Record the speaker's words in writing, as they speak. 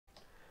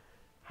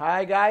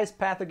Hi guys,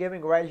 Path to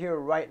Gaming right here,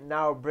 right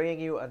now,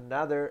 bringing you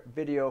another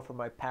video from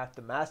my Path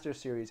to Master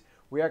series.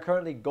 We are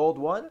currently Gold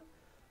 1.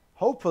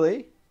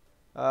 Hopefully,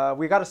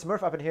 we got a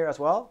Smurf up in here as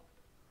well.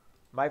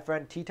 My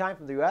friend T-Time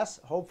from the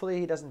US. Hopefully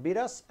he doesn't beat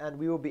us, and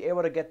we will be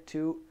able to get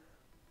to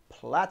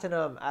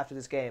Platinum after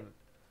this game.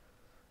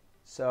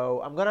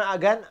 So I'm gonna,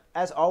 again,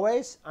 as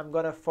always, I'm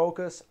gonna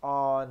focus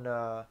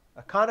on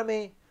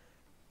economy,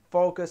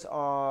 focus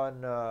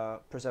on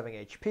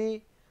preserving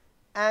HP,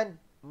 and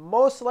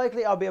most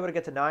likely I'll be able to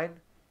get to 9,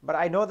 but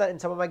I know that in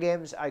some of my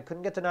games I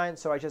couldn't get to 9,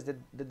 so I just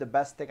did the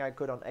best thing I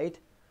could on 8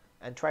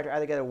 and try to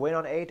either get a win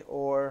on 8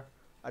 or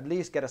at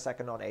least get a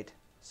second on 8.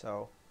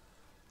 So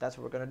that's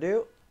what we're going to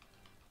do.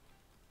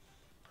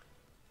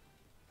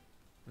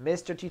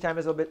 Mr. T-Time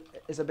is a bit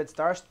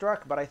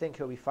starstruck, but I think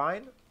he'll be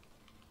fine.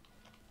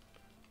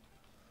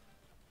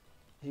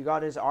 He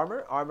got his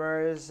armor.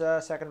 Armor is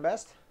second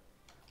best.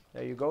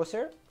 There you go,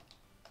 sir.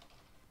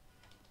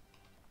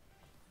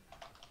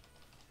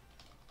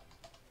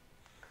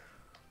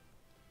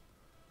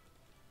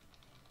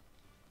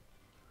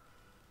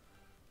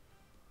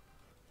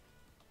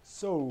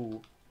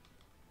 So,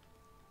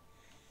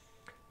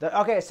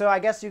 okay, so I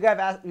guess you've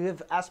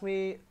asked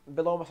me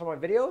below some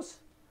of my videos.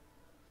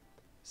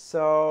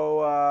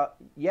 So,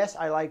 yes,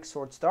 I like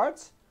sword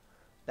starts.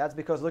 That's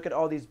because look at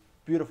all these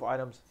beautiful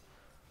items.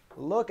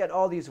 Look at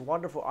all these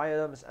wonderful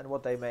items and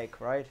what they make,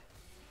 right?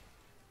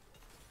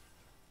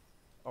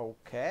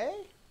 Okay,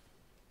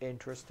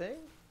 interesting.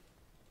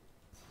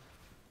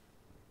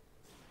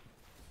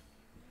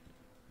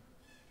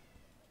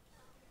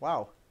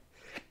 Wow.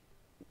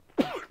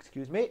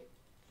 Excuse me.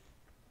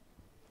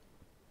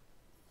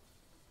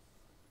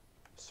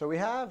 So we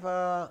have,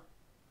 I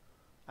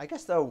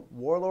guess the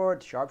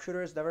Warlord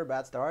Sharpshooter is never a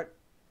bad start.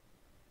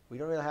 We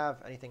don't really have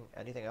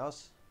anything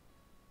else.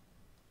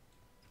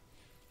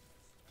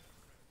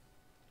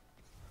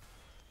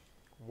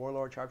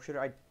 Warlord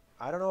Sharpshooter.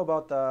 I don't know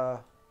about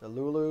the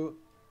Lulu.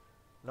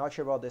 Not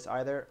sure about this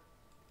either.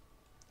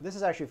 This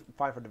is actually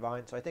fine for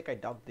Divine, so I think I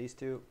dumped these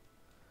two.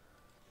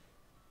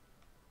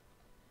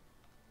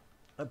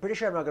 I'm pretty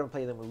sure I'm not going to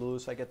play them with Lulu,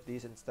 so I get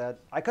these instead.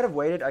 I could have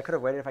waited. I could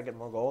have waited if I get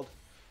more gold.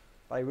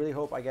 But I really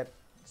hope I get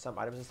some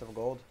items instead of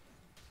gold.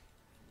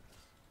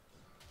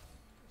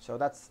 So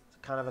that's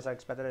kind of as I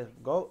expected it to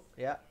go.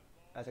 Yeah,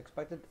 as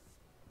expected.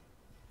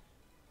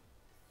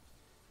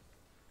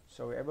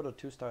 So we're able to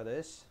 2-star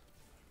this.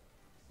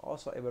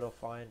 Also able to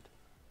find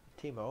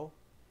Teemo.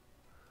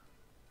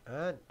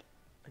 And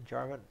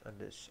Jarvan and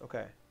this.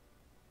 Okay.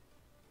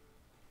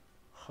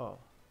 Huh.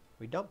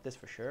 We dumped this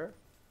for sure.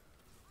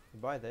 We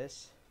buy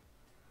this.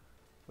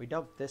 We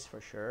dump this for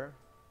sure.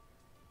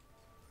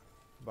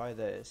 Buy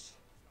this.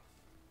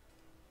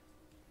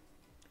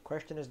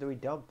 Question is, do we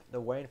dump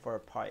the Wayne for a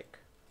Pike?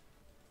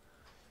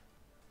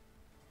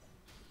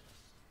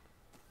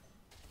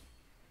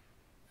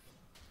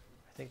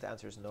 I think the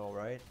answer is no,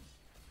 right?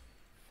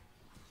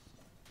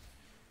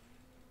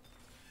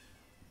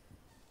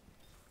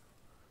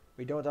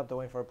 We don't dump the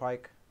Wayne for a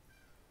Pike.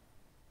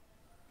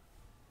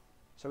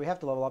 So we have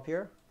to level up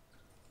here.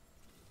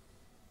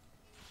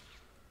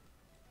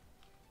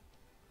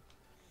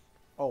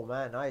 Oh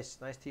man, nice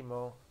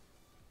Teemo.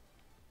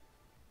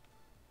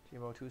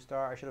 Teemo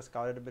 2-star. I should have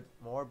scouted a bit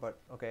more, but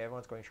okay,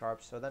 everyone's going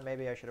sharp. So then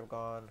maybe I should have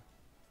gone.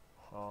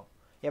 Oh,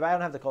 yeah, but I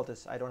don't have the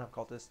cultists. I don't have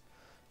cultists.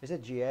 Is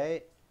it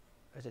GA?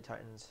 Or is it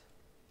Titans?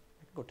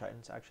 I can go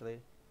Titans actually.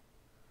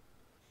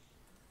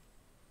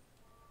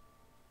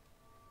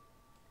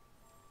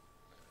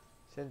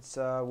 Since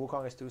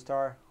Wukong is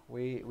 2-star,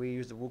 we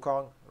use the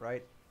Wukong,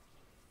 right?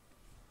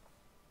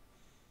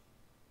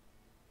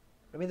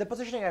 I mean, the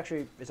positioning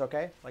actually is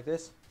okay, like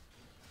this.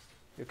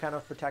 You're kind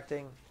of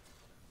protecting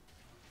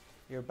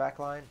your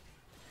backline.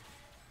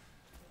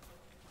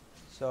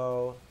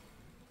 So,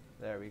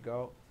 there we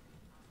go.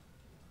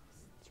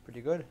 It's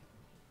pretty good.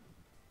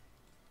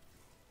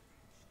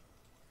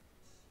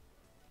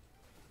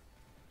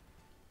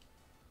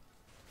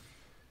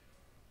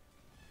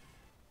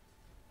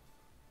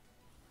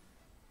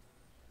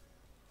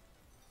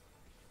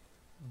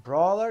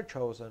 Brawler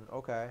chosen,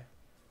 okay.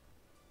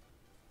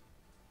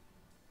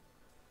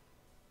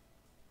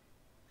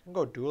 I can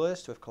go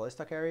Duelist with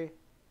Callista carry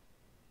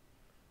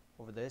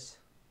over this.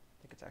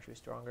 I think it's actually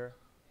stronger.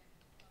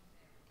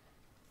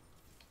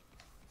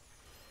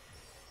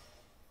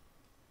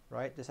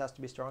 Right, this has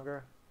to be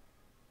stronger.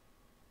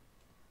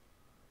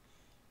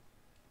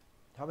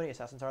 How many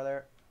assassins are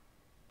there?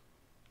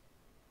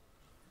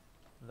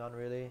 None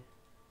really.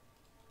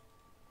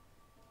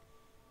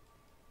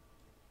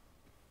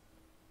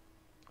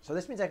 So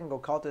this means I can go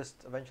Cultist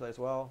eventually as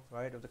well,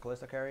 right, with the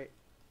Callista carry.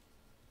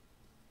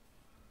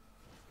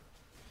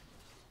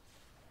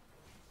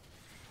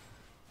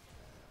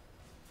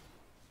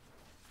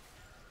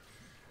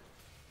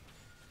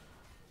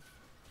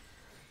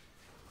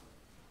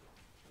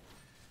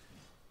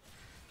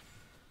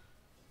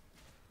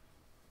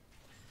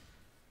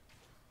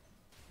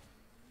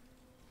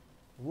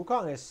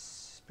 Wukong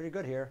is pretty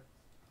good here.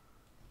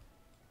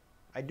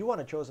 I do want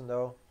a Chosen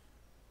though.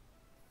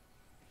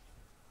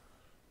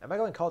 Am I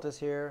going cultist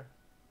here?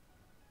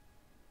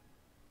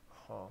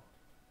 Huh.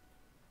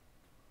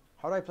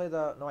 How do I play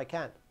the... No, I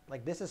can't.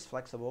 Like, this is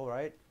flexible,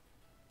 right?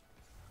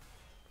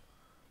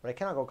 But I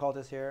cannot go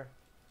cultist here.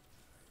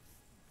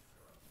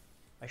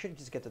 I should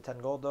just get the 10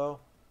 gold, though.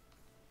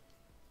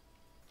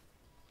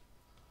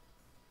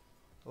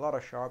 A lot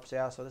of sharps,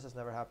 yeah, so this is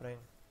never happening.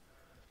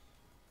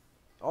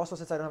 Also,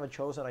 since I don't have a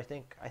chosen, I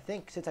think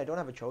since I don't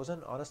have a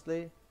chosen,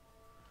 honestly,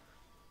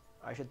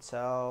 I should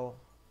sell.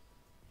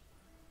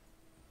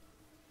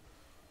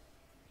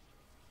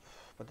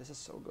 But this is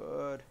so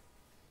good.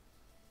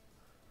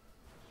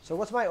 So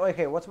what's my,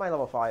 okay, what's my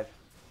level 5?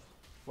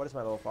 What is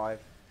my level 5?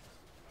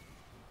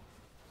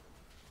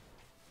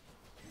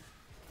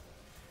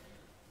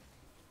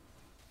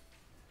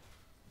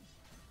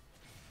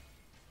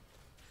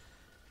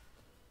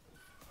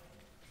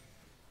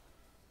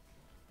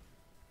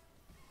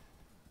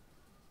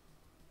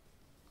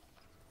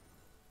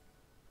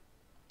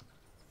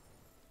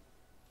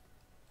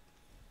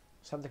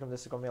 Something from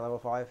this is going to be a level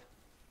 5.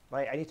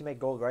 I need to make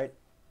gold, right?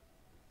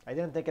 I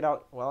didn't think it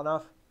out well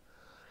enough.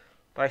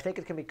 But I think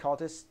it can be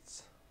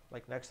cultists.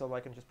 Like next level I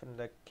can just put in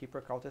the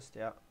keeper cultist,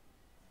 yeah.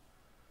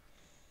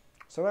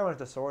 So I went with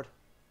the sword.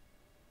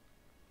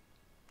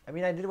 I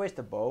mean, I did waste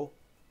the bow,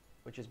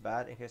 which is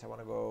bad in case I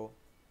want to go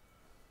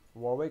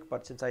Warwick.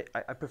 But since I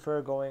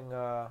prefer going...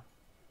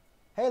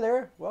 hey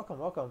there, welcome,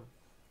 welcome.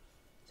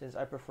 Since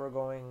I prefer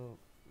going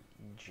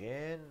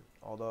Jin,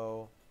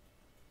 although...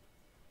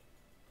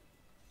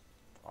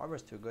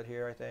 Armor's too good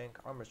here, I think.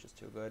 Armor's just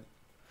too good.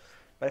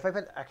 But if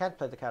I can't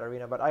play the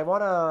Katarina, but I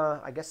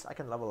wanna, I guess I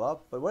can level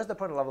up. But what is the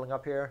point of leveling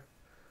up here?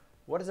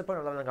 What is the point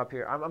of leveling up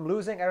here? I'm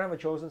losing, I don't have a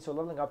chosen, so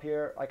leveling up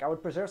here, like I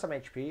would preserve some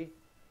HP.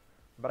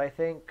 But I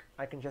think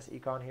I can just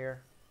econ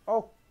here.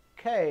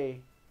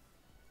 Okay.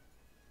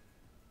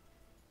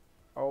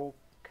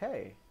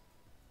 Okay.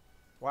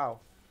 Wow.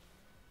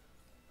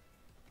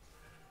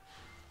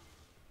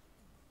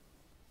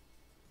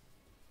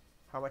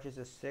 How much is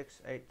this?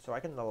 6, 8. So I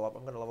can level up.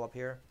 I'm going to level up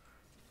here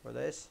for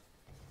this.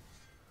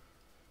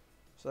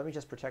 So let me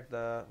just protect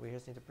the... We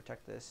just need to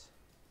protect this.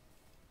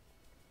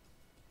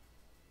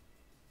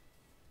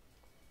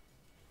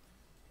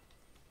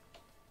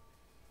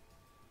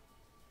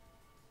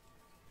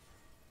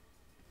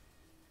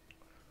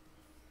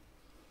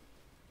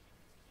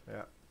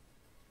 Yeah.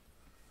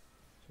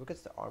 So who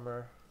gets the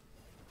armor?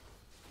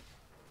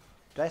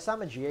 Did I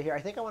summon GA here?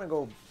 I think I want to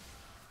go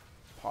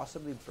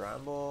possibly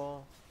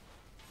Bramble.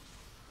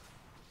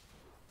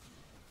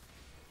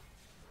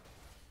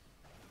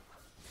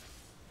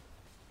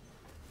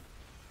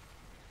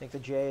 I think the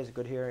GA is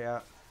good here, yeah.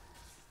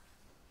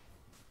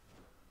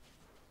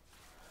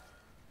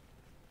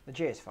 The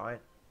GA is fine.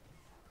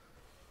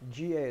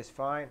 GA is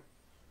fine.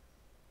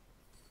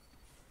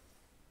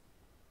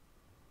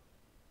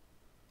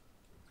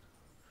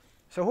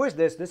 So who is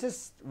this? This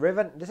is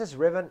Riven. This is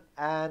Riven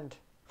and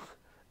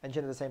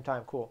Jin at the same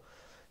time. Cool.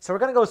 So we're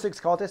gonna go 6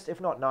 cultists,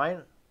 if not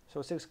 9.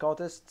 So 6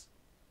 cultists.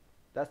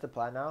 That's the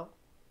plan now.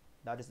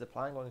 That is the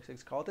plan, going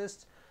 6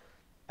 cultists.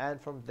 And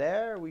from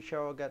there, we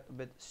shall get a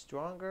bit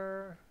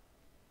stronger.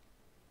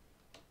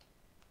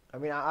 I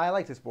mean, I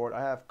like this board.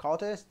 I have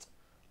cultists,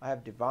 I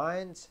have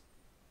divines,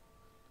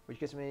 which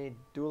gives me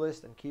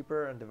duelist and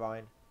keeper and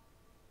divine.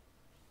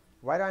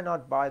 Why do I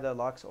not buy the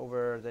Lux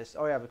over this?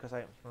 Oh yeah, because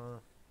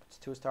it's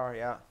 2-star.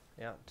 Yeah,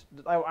 yeah.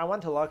 I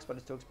want the Lux, but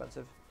it's too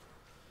expensive.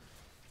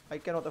 I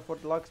cannot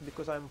afford the Lux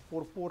because I'm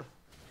poor.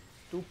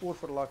 Too poor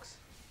for the Lux.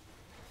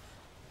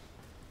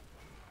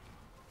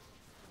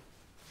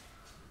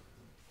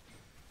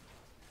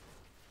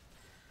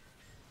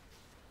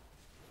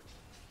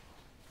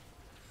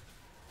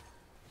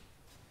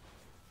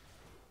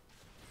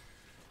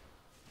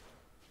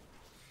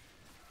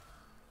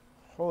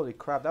 Holy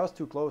crap, that was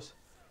too close.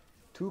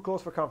 Too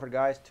close for comfort,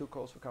 guys. Too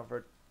close for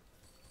comfort.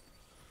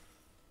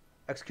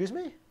 Excuse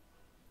me?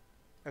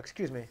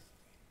 Excuse me.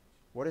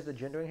 What is the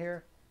Jin doing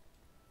here?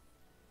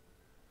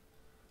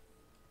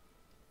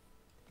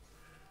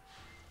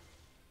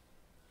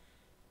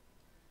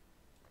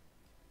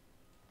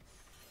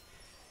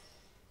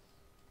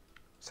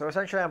 So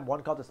essentially I'm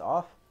 1 cultist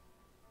off.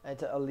 And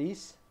to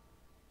Elise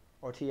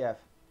or TF.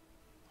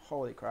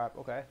 Holy crap,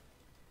 okay.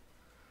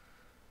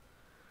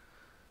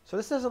 So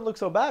this doesn't look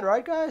so bad,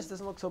 right guys?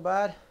 Doesn't look so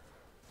bad.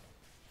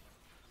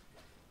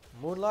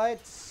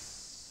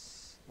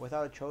 Moonlights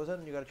without a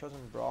chosen. You got a chosen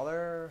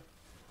brawler.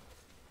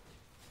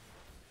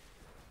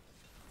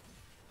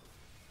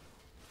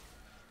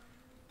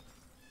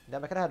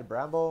 Damn, I could have had a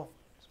Bramble.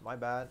 It's my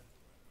bad.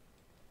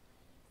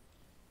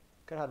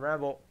 Could have had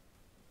Ramble.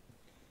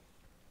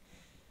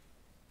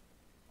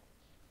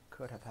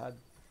 Could have had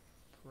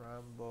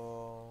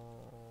Bramble.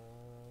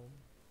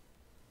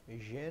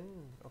 Jin?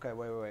 Okay,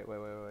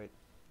 wait.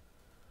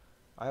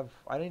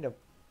 I need a...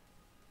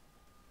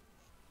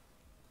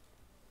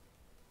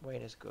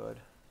 Wayne is good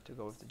to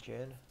go with the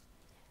Jin.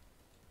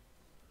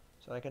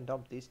 So I can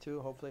dump these two,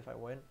 hopefully, if I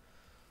win.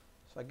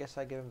 So I guess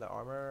I give him the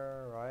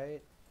armor,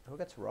 right? Who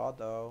gets Rod,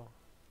 though?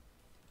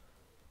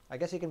 I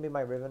guess he can be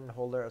my Riven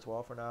holder as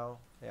well for now.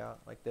 Yeah,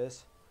 like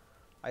this.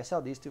 I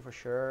sell these two for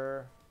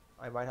sure.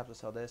 I might have to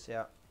sell this,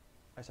 yeah.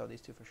 I sell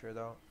these two for sure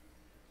though.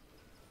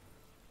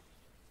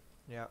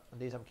 Yeah, and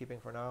these I'm keeping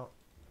for now.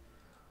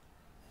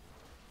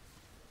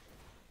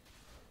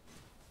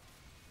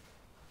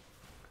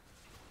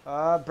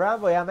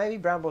 Bramble, yeah, maybe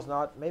Bramble's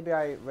not. Maybe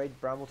I rate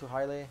Bramble too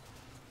highly.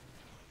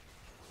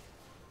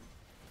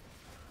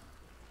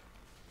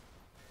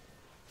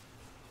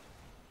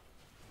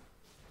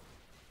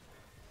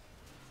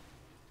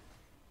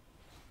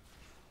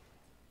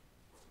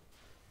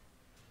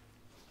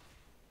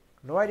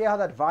 No idea how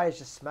that Vi is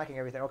just smacking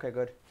everything. Okay,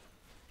 good.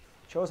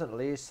 Chosen at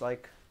least,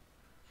 like...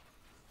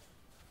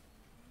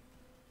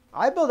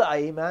 I build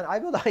IE, man. I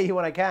build IE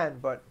when I can,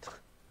 but...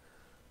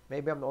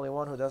 maybe I'm the only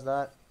one who does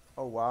that.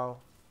 Oh, wow.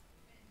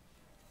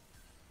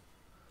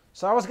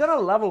 So I was gonna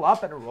level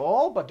up and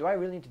roll, but do I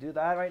really need to do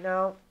that right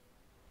now?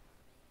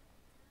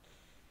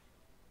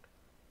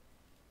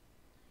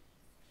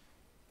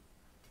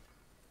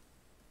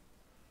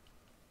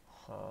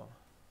 Huh.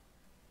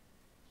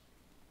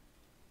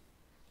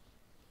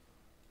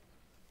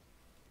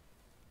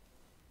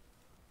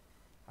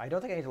 I don't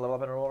think I need to level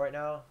up and roll right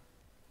now.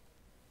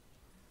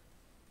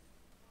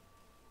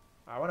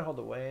 I want to hold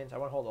the Waynes. I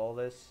want to hold all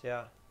this.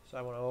 Yeah. So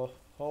I want to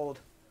hold.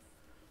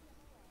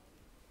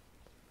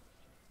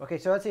 Okay,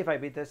 so let's see if I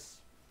beat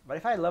this. But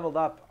if I leveled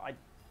up, I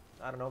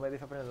don't know. Maybe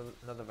if I put in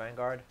another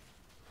Vanguard.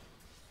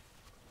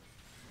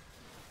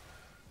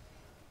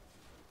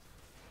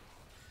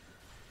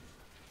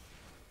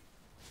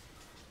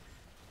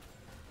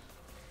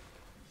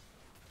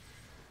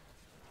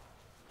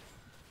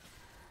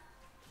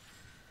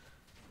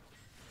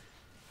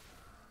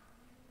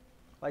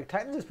 Like,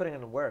 Titans is putting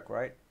in work,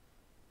 right?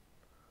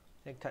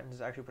 I think Titans is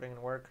actually putting in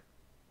work.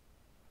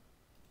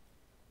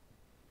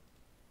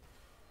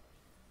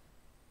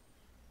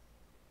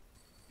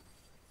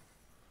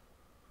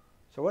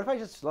 So what if I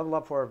just level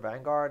up for a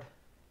Vanguard?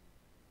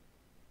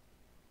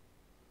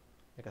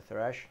 Like a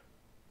Thresh?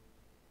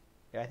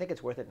 Yeah, I think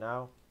it's worth it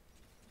now.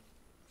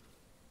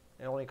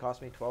 It only cost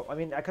me 12. I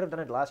mean, I could have done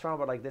it last round,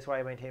 but like this way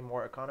I maintain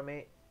more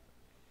economy.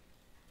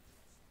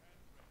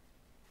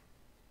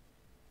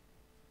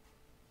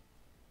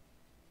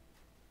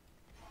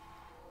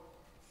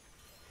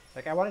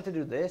 Like, I wanted to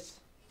do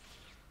this,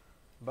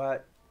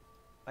 but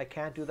I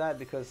can't do that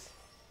because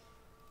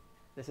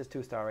this is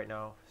 2-star right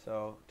now.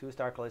 So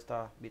 2-star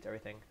Callista beats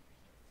everything.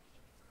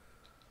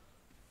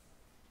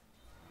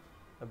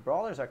 The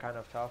brawlers are kind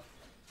of tough.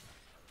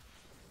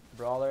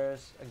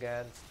 Brawlers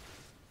against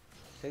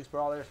 6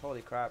 brawlers.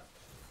 Holy crap.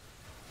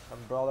 Some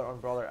brawler on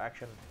brawler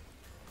action.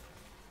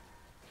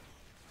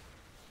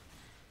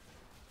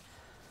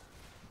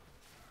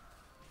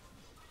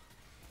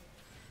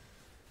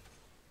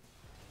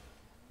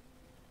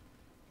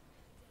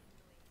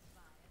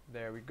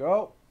 There we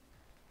go.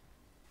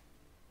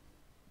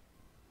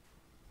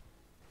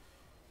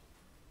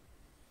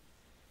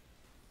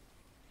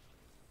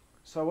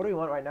 So what do we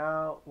want right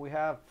now? We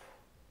have,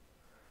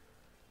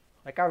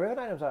 like, our ribbon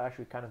items are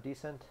actually kind of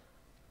decent.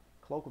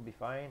 Cloak would be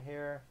fine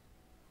here.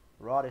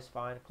 Rod is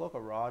fine. Cloak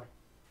or Rod.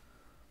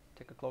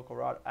 Take a Cloak or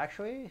Rod.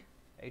 Actually,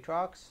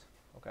 Aatrox.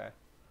 Okay.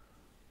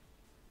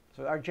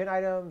 So our Jin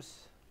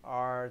items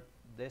are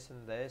this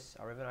and this.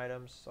 Our ribbon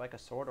items, like a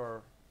sword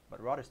or,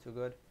 but Rod is too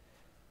good.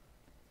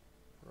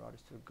 Rod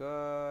is too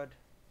good.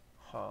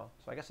 Huh.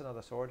 So I guess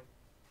another sword.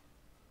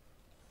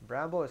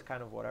 Bramble is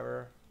kind of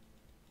whatever.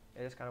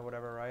 It is kind of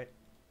whatever, right?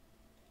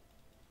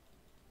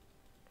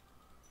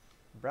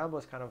 Bramble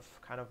is kind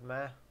of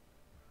meh.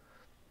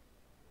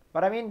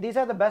 But I mean, these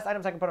are the best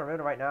items I can put on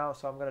Ribbon right now,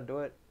 so I'm gonna do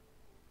it.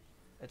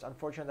 It's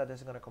unfortunate that this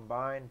is gonna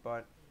combine,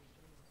 but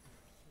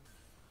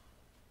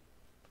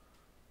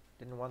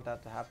didn't want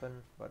that to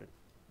happen, but it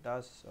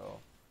does, so.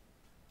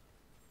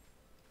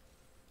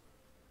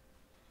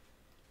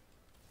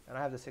 And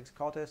I have the 6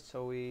 cultists,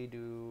 so we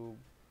do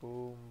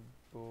boom,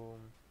 boom,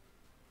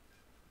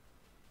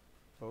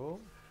 boom.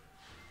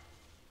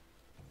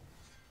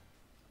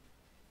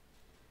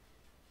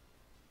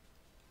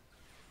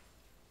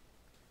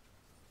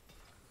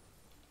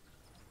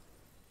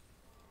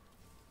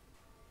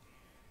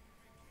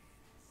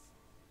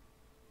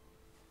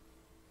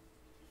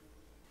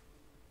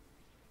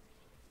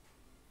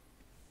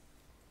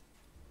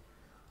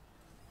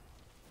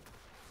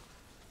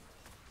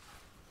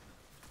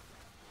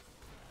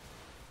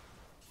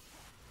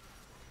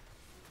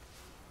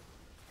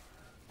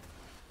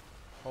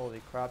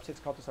 Holy crap, 6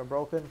 cultists are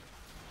broken.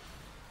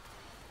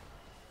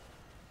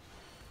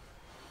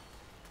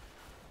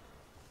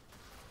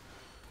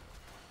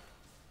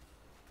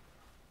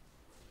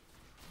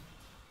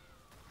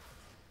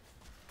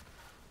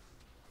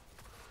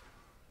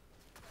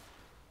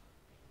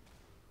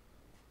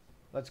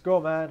 Let's go,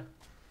 man.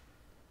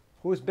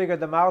 Who's bigger,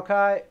 the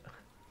Maokai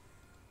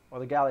or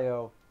the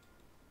Galio?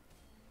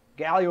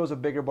 Galio's a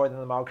bigger boy than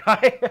the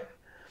Maokai.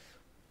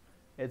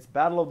 It's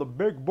battle of the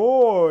big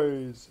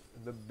boys.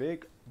 The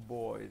big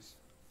boys.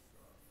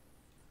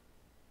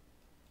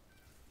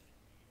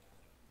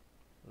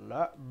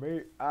 Let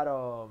me at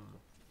 'em.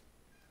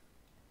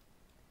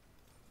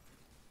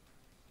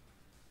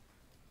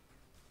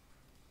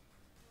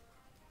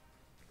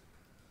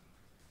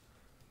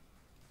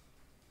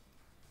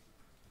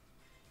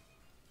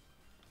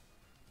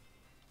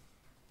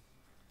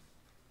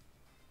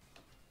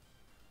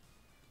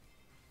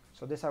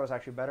 So this side was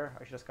actually better.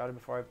 I should have scouted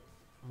before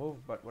I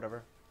moved, but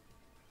whatever.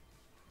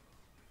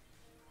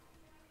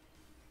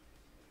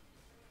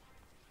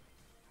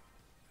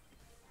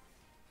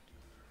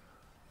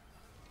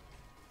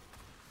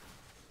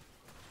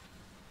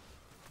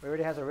 He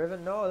already has a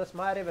Riven? No, that's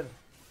my Riven.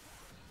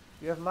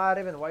 You have my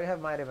Riven. Why you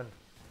have my Riven?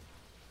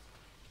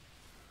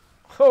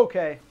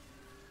 Okay.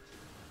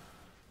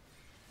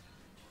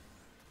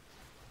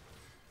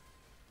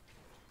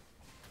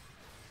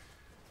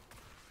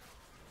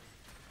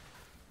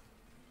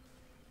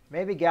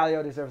 Maybe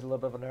Galio deserves a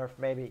little bit of a nerf.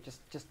 Maybe.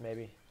 Just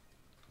maybe.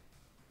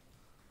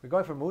 We're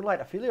going for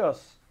Moonlight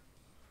Aphelios.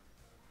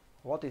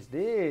 What is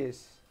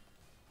this?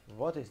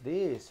 What is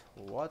this?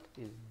 What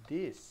is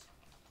this?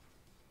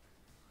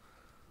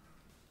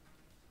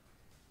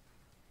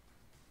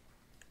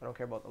 I don't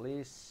care about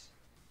Elise.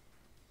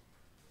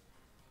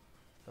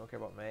 Don't care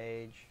about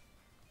Mage.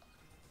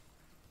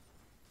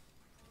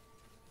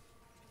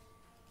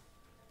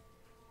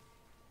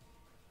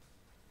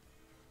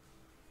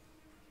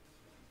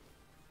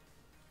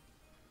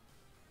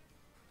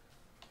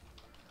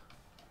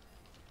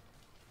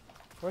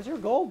 Where's your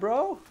gold,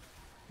 bro?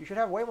 You should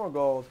have way more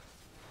gold.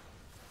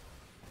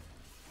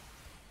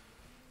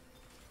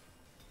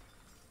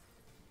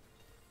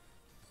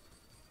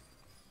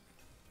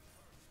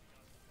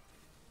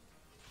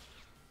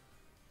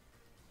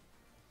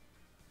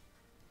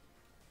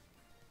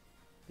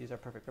 These are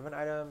perfect Riven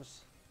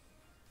items.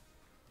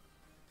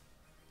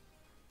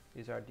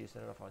 These are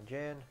decent enough on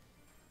Jin.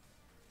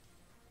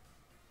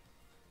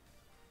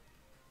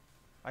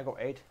 I go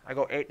 8. I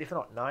go 8, if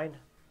not 9.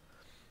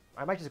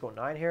 I might just go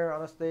 9 here,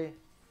 honestly.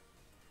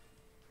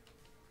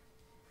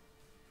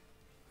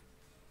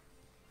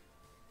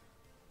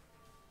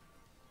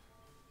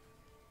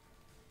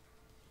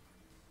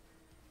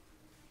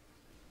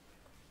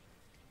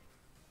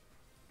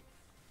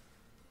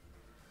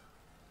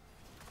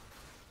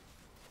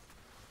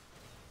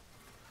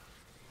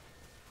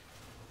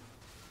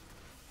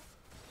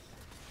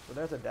 So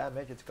there's the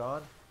damage, it's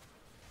gone.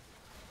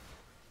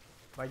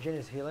 My Jin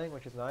is healing,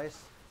 which is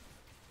nice.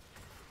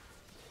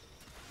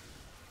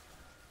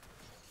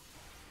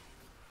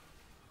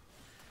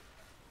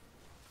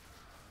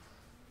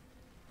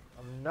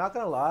 I'm not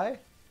gonna lie.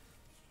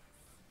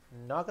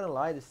 Not gonna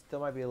lie, this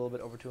still might be a little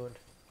bit overtuned.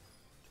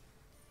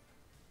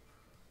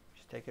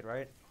 Just take it,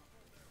 right?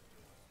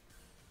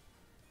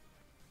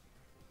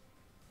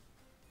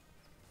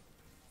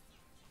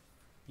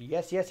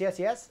 Yes, yes, yes,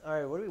 yes.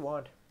 Alright, what do we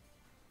want?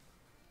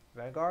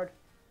 Vanguard?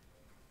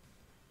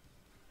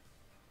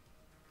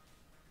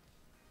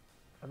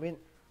 I mean,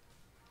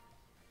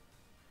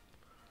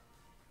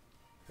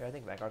 yeah, I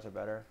think Vanguards are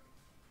better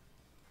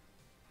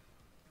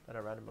than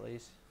a random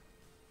release.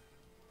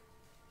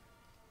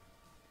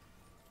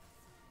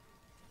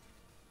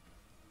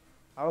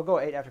 I will go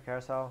 8 after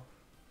Carousel.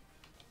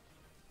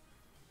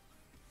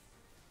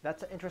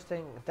 That's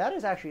interesting. That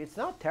is actually, it's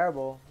not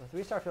terrible. The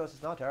 3-star Phyllis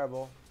is not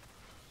terrible.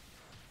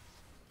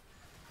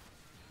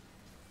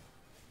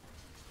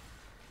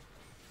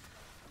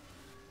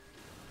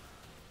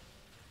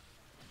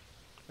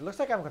 It looks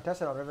like I'm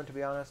contested on Riven, to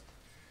be honest.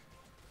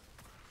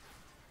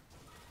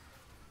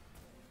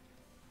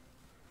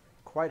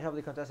 Quite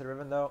heavily contested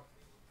Riven, though.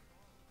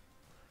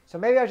 So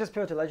maybe I just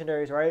pivot to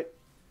Legendaries, right?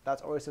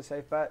 That's always a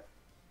safe bet.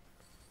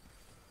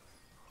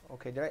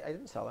 Okay, I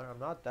didn't sell her. I'm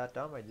not that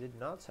dumb. I did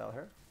not sell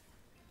her.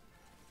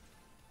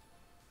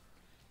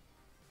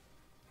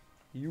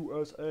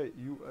 USA,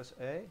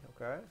 USA,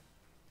 okay.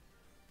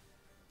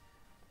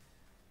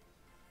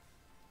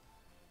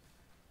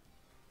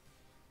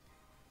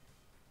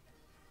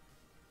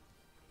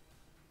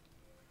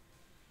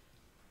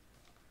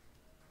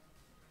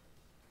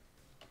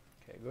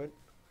 Okay, good.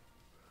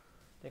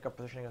 I think our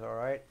positioning is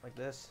alright, like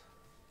this.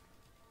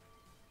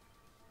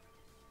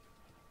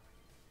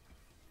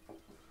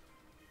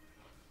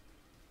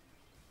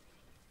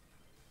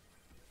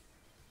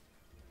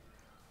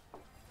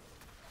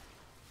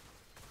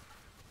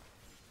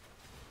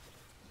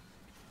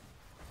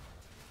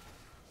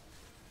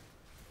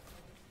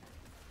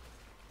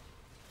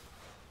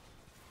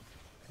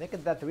 I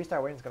think that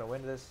 3-star Wayne is going to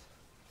win this.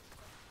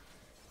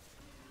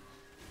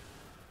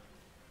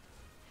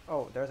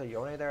 Oh, there's a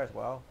Yone there as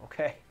well.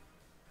 Okay.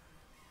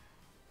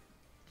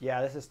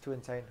 Yeah, this is too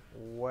insane.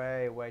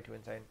 Way, way too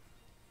insane.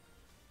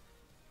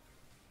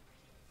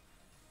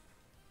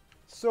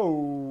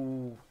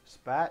 So,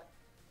 Spat?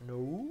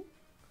 No.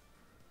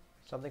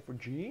 Something for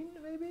Jean,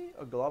 maybe?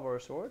 A glove or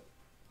a sword?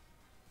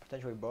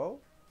 Potentially bow?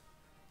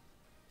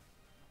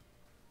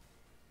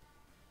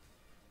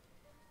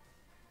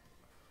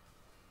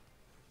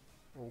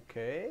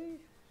 Okay.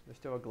 There's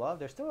still a glove.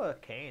 There's still a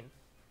cane.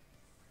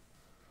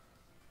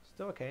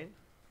 Still a cane.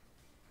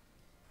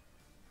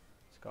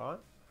 It's gone.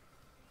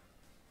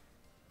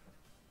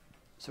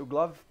 So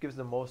glove gives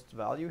the most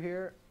value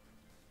here.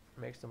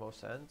 Makes the most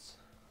sense.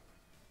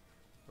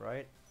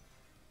 Right?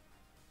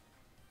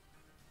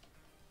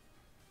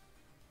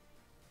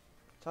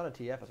 It's on a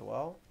TF as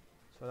well.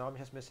 So now I'm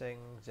just missing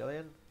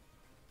Zillion.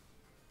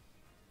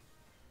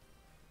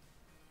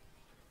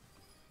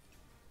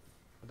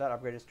 that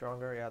upgrade is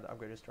stronger. Yeah, the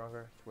upgrade is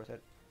stronger. It's worth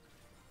it.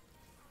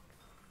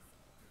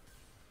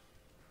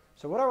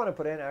 So what I want to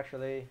put in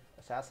actually,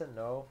 assassin,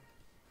 no.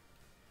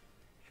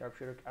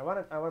 Sharpshooter. I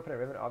want to put in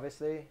Riven,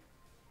 obviously.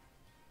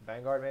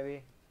 Vanguard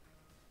maybe.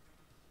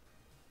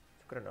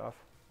 It's good enough.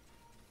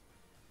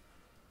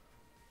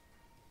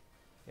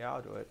 Yeah,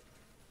 I'll do it.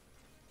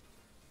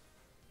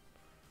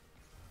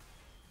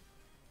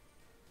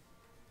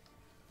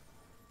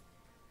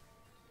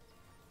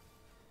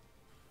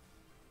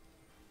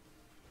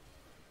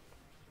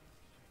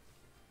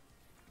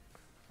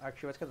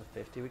 Actually, let's get the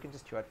 50. We can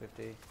just chew at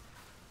 50.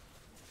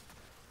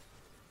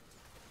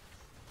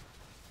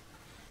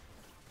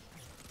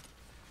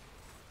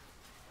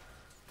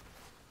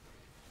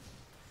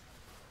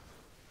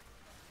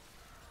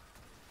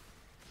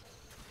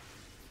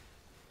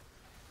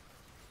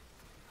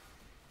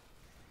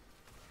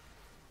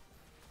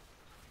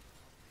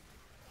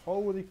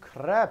 Holy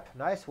crap,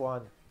 nice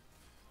one.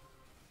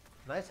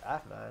 Nice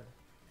F, man.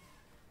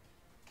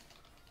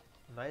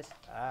 Nice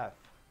F.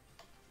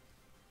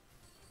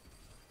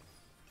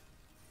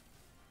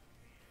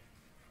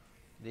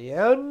 The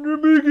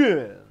end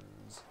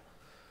begins.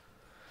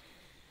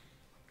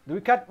 Do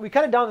we cut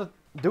it down?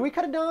 Do we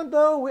cut it down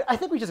though? I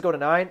think we just go to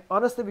 9.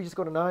 Honestly, we just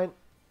go to 9.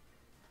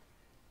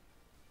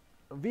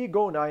 We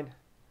go 9.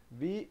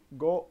 We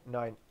go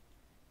 9.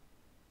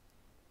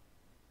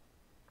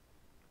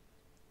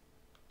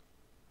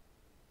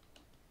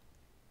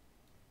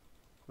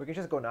 We can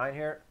just go 9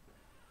 here.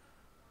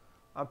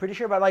 I'm pretty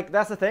sure, but like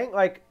that's the thing.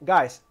 Like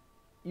guys,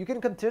 you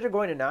can consider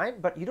going to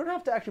 9, but you don't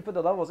have to actually put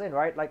the levels in,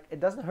 right? Like it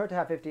doesn't hurt to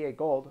have 58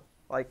 gold.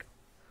 Like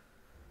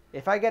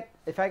if I get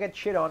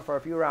shit on for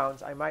a few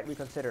rounds, I might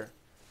reconsider.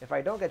 If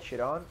I don't get shit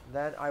on,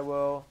 then I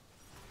will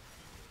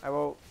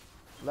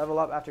level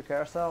up after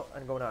carousel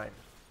and go 9.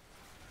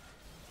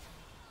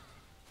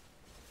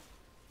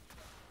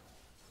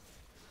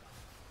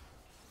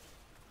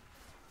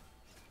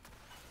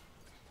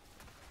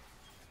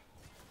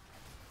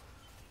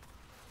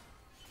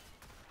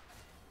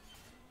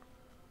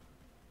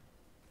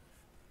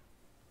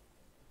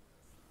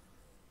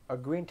 A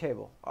green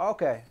table.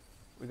 Okay,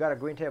 we got a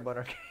green table in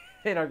our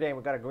in our game.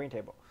 We got a green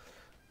table.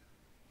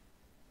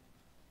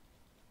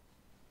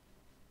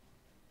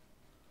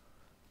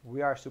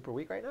 We are super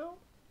weak right now,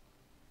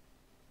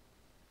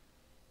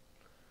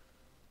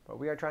 but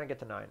we are trying to get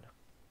to 9.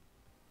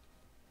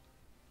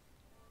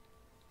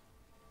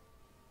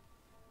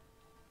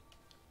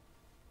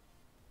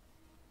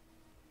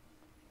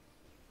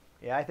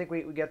 Yeah, I think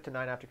we get to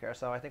 9 after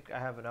carousel. I think I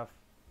have enough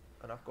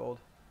gold.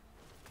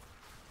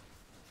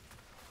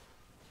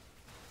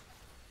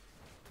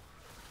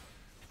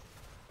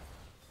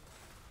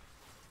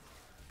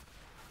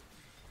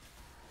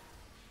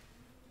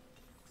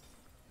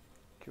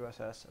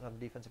 QSS, another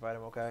defensive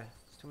item, okay.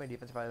 It's too many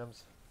defensive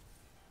items.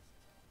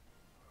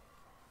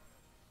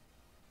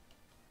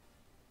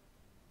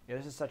 Yeah,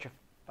 this is such a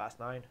fast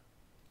 9.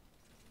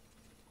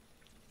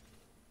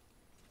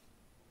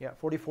 Yeah,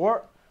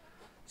 44.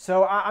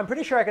 So I'm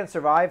pretty sure I can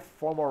survive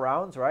 4 more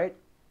rounds, right?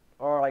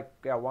 Or like,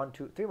 yeah, 1,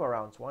 2, 3 more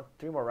rounds.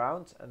 3 more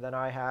rounds, and then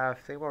I have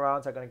 3 more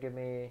rounds are gonna give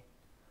me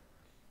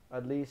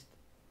at least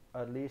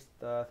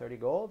 30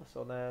 gold.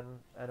 So then,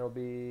 and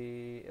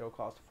it'll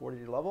cost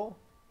 40 to level.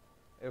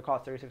 It'll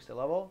cost 36 to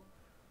level,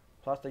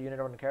 plus the unit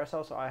on the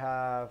carousel. So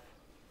I'll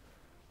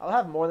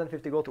have more than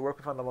 50 gold to work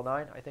with on level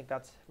 9. I think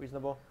that's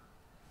reasonable.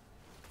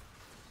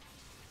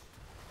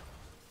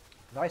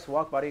 Nice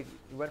walk, buddy.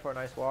 You went for a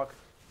nice walk.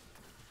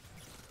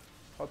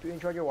 Hope you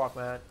enjoyed your walk,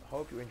 man.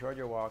 Hope you enjoyed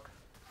your walk.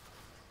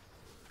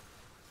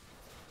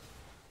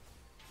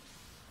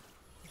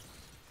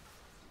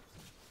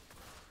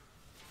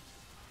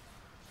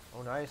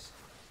 Oh, nice.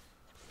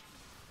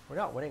 We're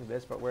not winning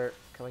this, but we're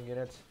killing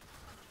units.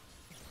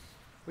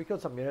 We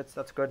killed some units,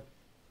 that's good.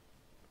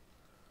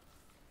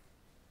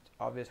 It's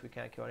obvious we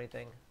can't kill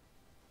anything.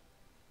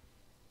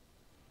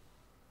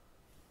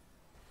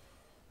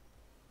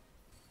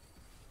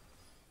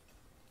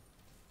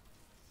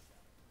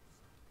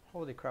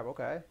 Holy crap,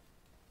 okay.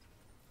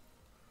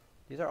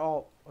 These are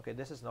all, okay,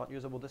 this is not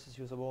usable, this is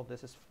usable,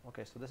 this is,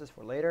 okay, so this is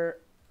for later.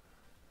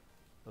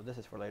 No, this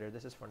is for later,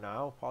 this is for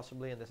now,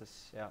 possibly, and this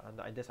is, yeah,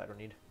 and this I don't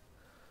need.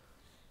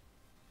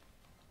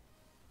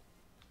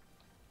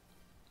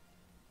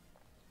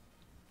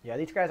 Yeah,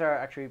 these guys are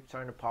actually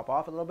starting to pop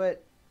off a little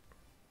bit.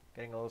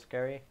 Getting a little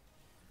scary.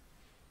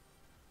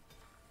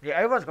 Yeah,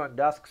 everyone's going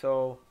dusk,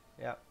 so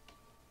yeah.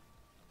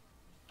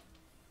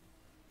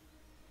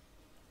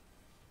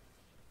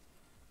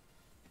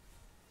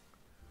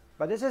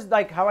 But this is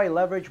like how I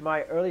leverage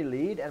my early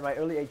lead and my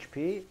early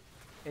HP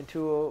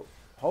into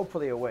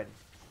hopefully a win.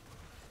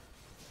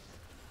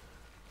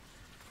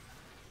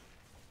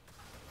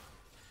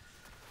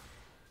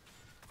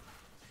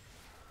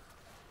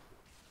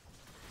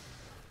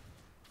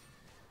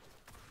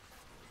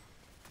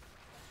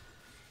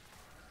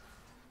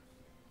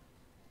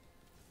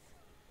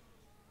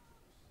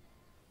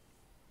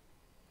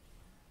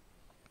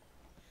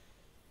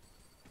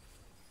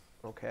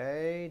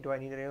 Okay, do I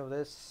need any of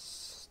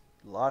this?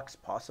 Lux,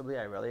 possibly.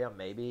 Irelia,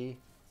 maybe.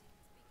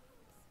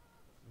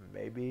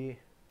 Maybe.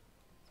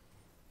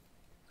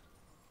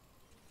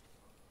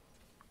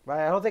 But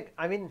I don't think,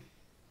 I mean,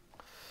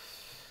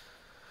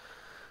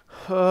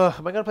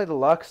 am I gonna play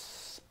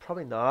Deluxe?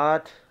 Probably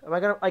not. Am I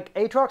gonna, like,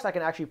 Aatrox I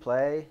can actually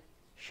play.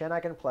 Shen I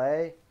can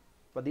play.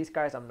 But these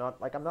guys I'm not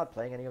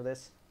playing any of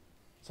this.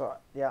 So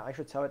yeah, I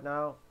should sell it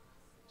now.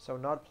 So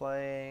not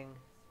playing,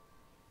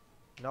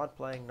 not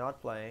playing,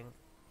 not playing,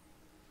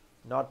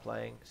 not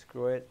playing.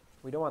 Screw it.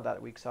 We don't want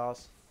that weak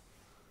sauce.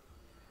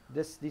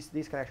 These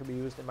can actually be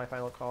used in my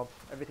final comp.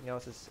 Everything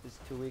else is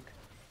too weak.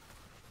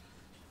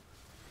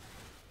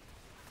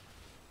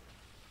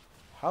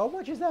 How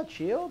much is that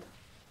shield?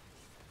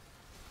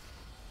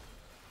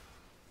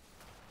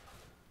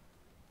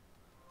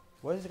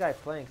 What is this guy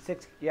playing?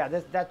 6. Yeah,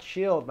 that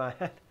shield, man.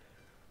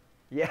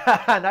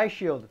 Yeah, nice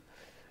shield.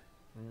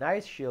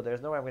 Nice shield.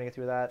 There's no way I'm gonna get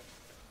through that.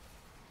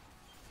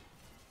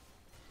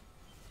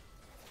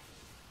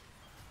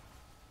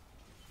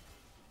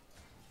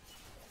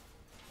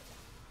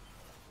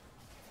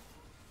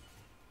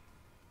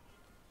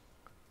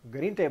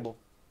 Green table.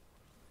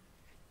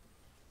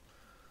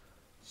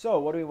 So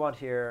what do we want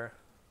here?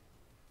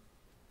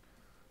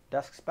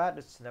 Desk spat.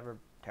 It's never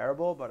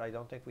terrible, but I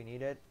don't think we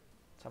need it.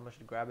 Someone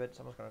should grab it.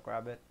 Someone's gonna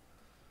grab it.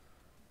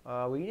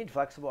 We need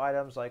flexible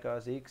items like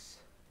Zeke's.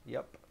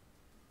 Yep.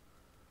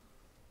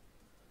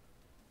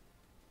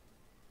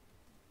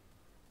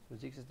 So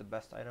Zeke's is the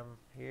best item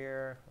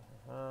here.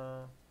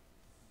 I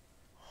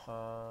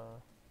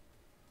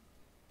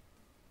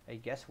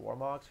guess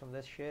Warmogs from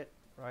this shit,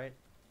 right?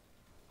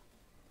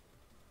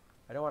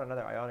 I don't want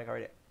another Ionic. I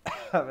already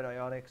have an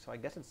Ionic, so I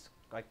guess it's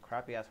like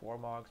crappy ass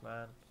Warmogs,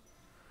 man.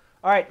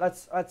 All right,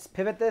 let's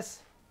pivot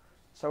this.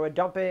 So we're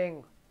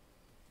dumping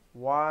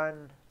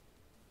one.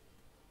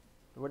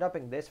 We're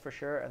dumping this for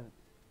sure, and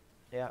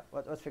yeah,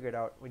 let's figure it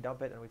out. We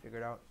dump it and we figure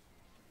it out.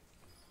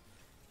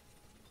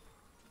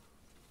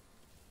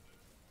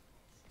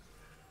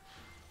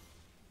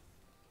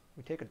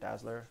 We take a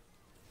Dazzler.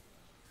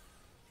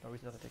 No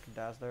reason not to take a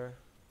Dazzler.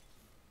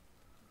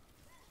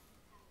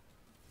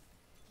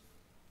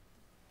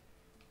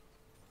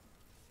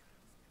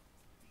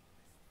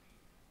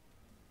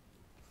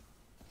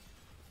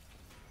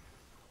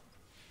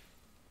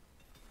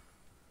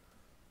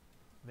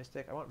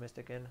 Mystic, I want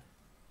Mystic in.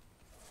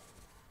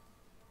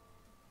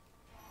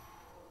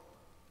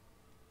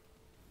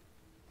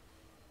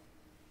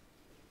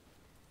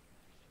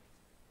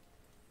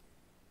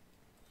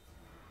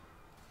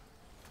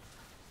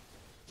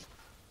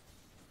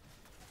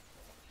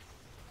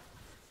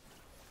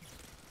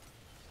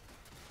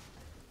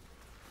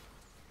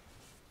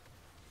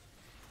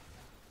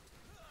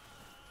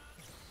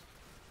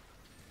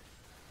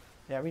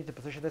 Yeah, we need to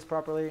position this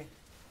properly.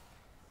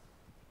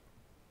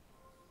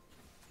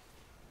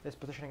 This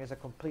positioning is a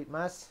complete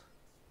mess.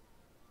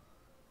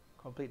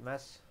 Complete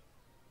mess.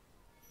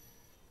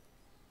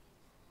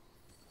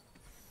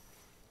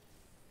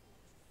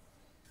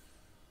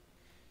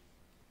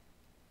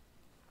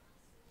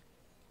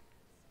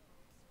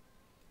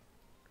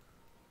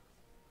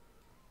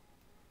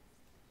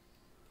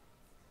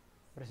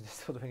 What is this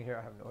still doing here?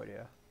 I have no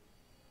idea.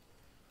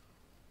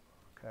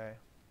 Okay.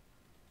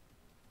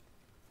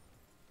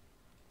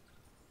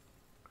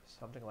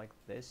 Something like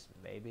this,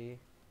 maybe.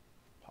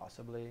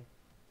 Possibly.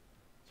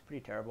 It's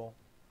pretty terrible.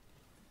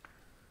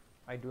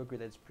 I do agree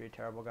that it's pretty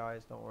terrible,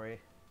 guys. Don't worry.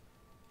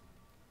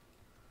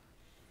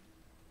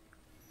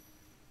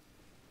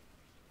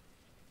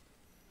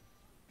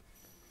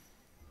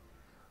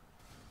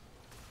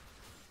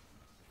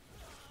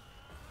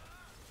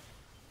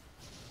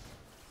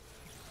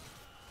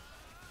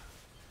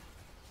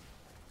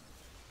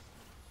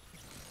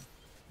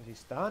 Is he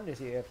stunned? Is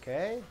he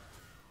AFK?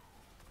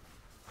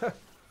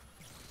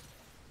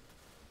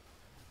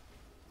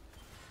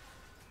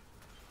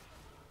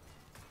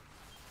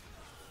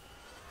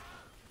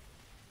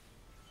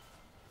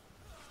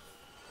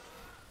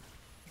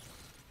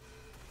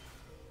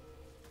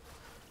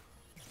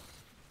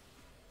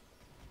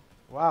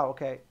 Wow,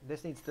 okay.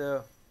 This needs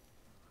to...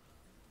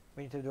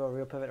 We need to do a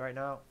real pivot right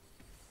now.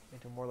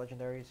 Into more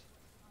legendaries.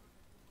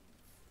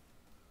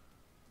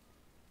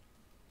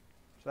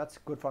 So that's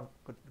good fun.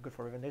 Good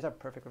for Riven. These are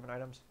perfect Riven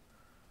items.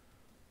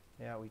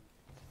 Yeah, and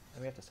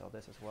we have to sell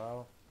this as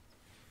well.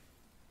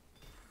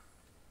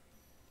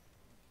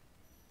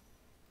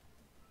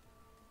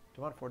 Do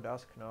you want 4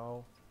 Dusk?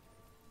 No.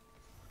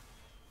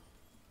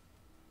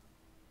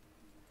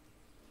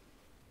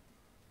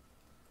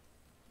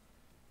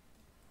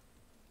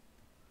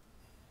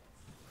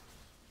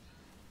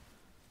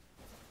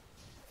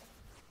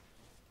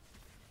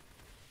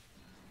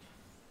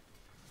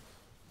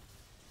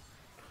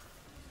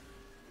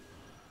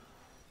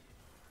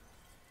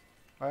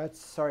 Alright,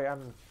 sorry,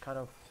 I'm kind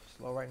of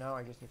slow right now.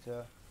 I just need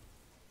to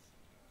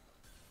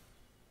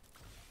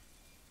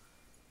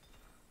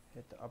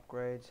hit the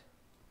upgrades.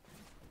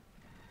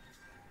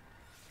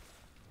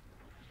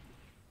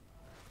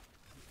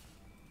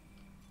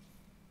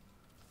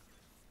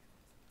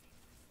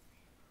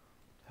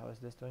 How is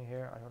this doing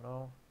here? I don't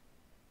know.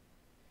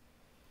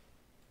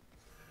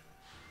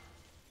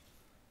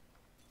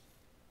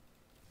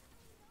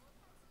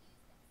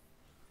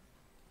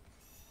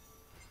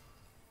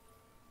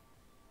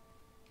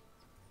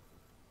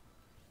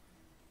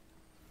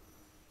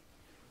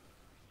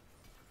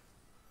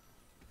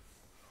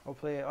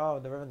 Hopefully, oh,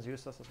 the Riven's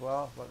useless as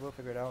well, but we'll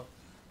figure it out.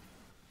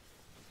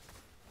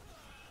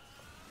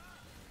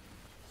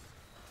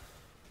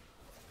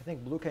 I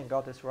think Blue Cane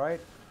got this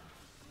right.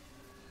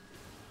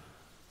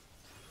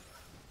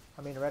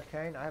 I mean Red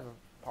Cane, I have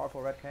a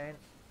powerful Red Cane.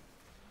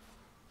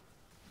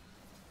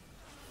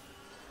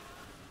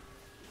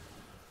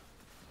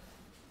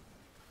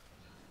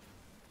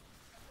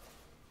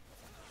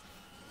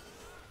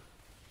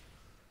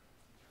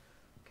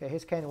 Okay,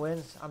 his Cane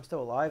wins. I'm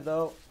still alive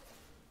though.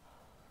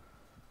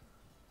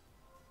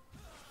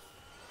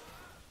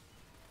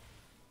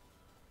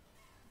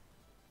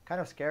 Kind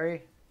of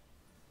scary.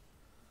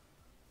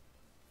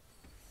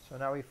 So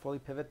now we fully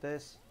pivot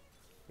this.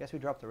 I guess we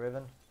drop the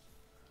Riven.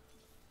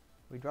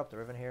 We drop the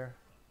Riven here.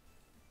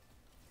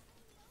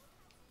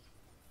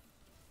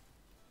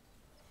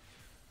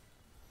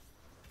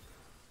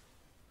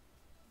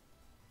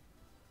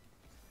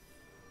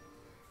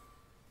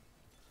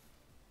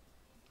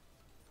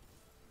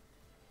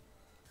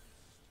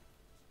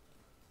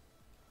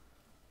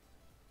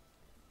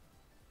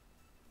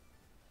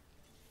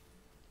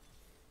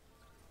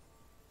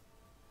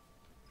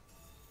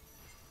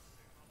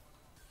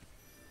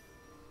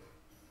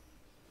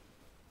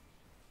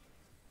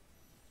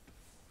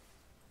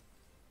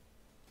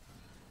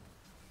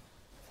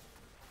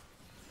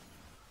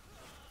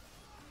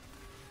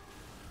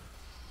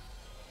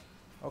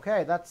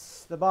 Okay,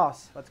 that's the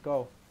boss. Let's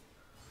go.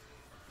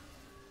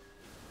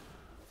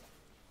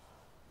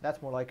 That's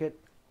more like it.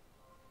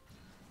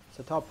 It's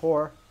a top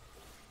 4,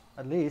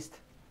 at least.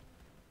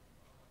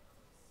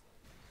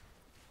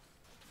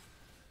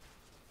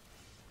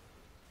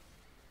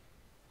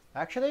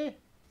 Actually,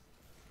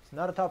 it's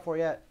not a top 4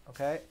 yet.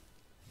 Okay.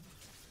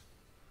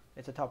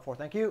 It's a top 4.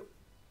 Thank you.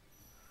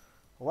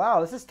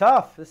 Wow, this is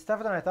tough. This is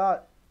tougher than I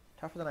thought.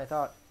 Tougher than I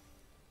thought.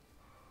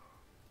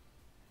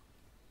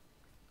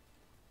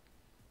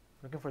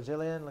 Looking for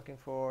Zillion, looking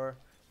for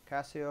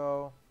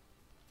Cassio.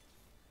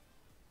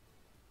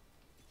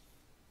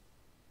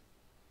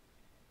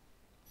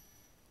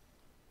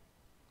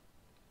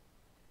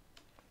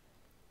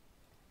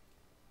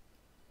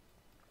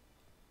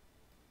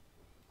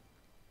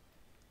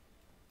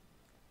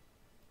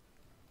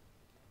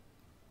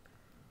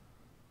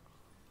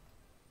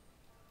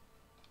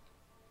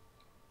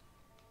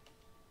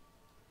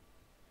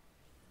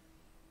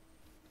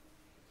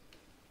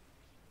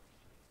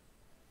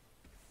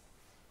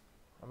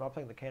 I'm not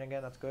playing the Cane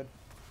again, that's good.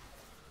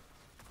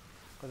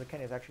 Because the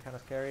Cane is actually kind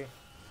of scary.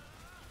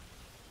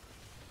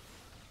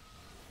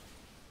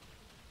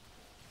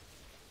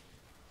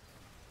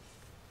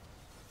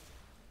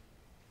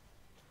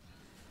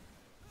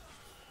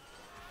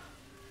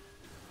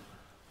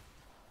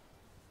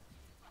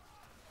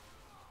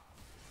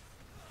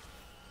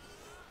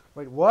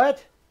 Wait,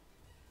 what?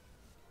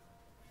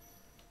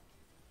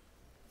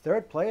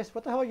 3rd place?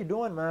 What the hell are you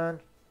doing, man?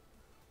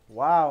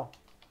 Wow.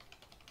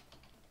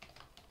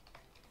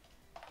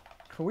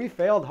 We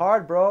failed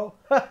hard, bro.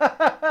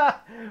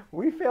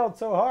 We failed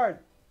so hard.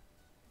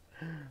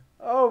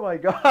 Oh my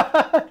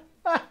god.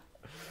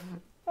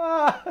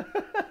 Oh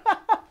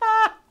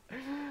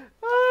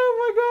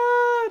my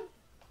god.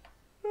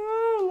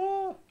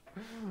 Oh,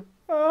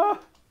 oh.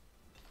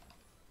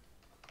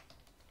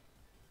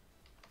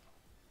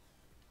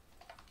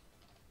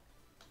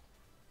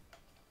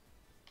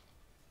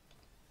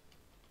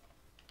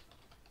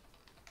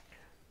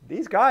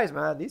 These guys,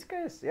 man, these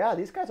guys, yeah,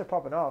 these guys are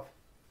popping off.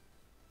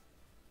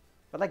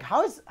 But like,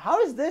 how is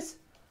this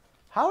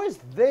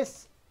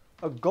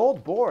a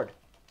gold board?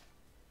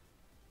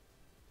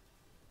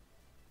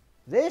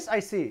 This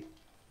I see.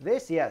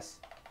 This, yes.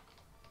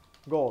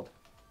 Gold.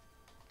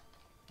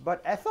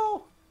 But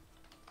Ethel?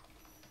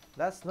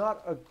 That's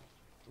not a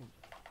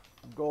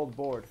gold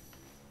board.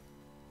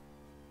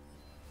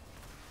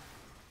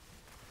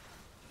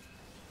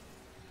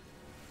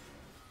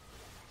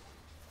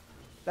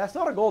 That's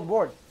not a gold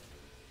board.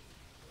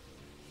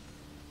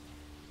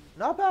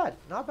 Not bad,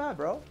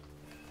 bro.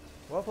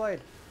 Well played.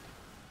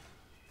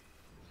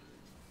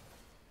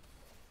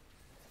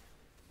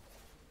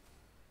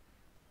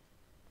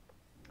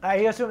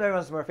 He assumed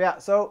everyone's Smurf. Yeah,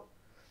 so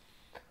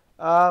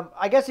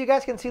I guess you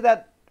guys can see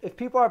that if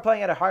people are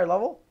playing at a higher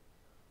level,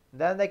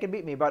 then they can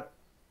beat me. But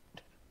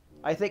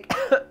I think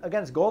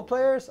against gold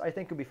players, I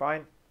think it'll be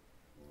fine.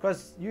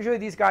 Because usually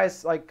these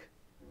guys, like,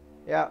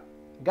 yeah,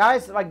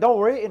 guys, like, don't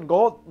worry, in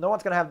gold, no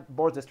one's going to have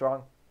boards this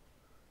strong.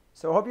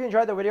 So I hope you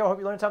enjoyed the video. Hope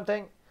you learned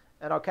something.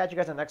 And I'll catch you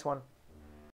guys in the next one.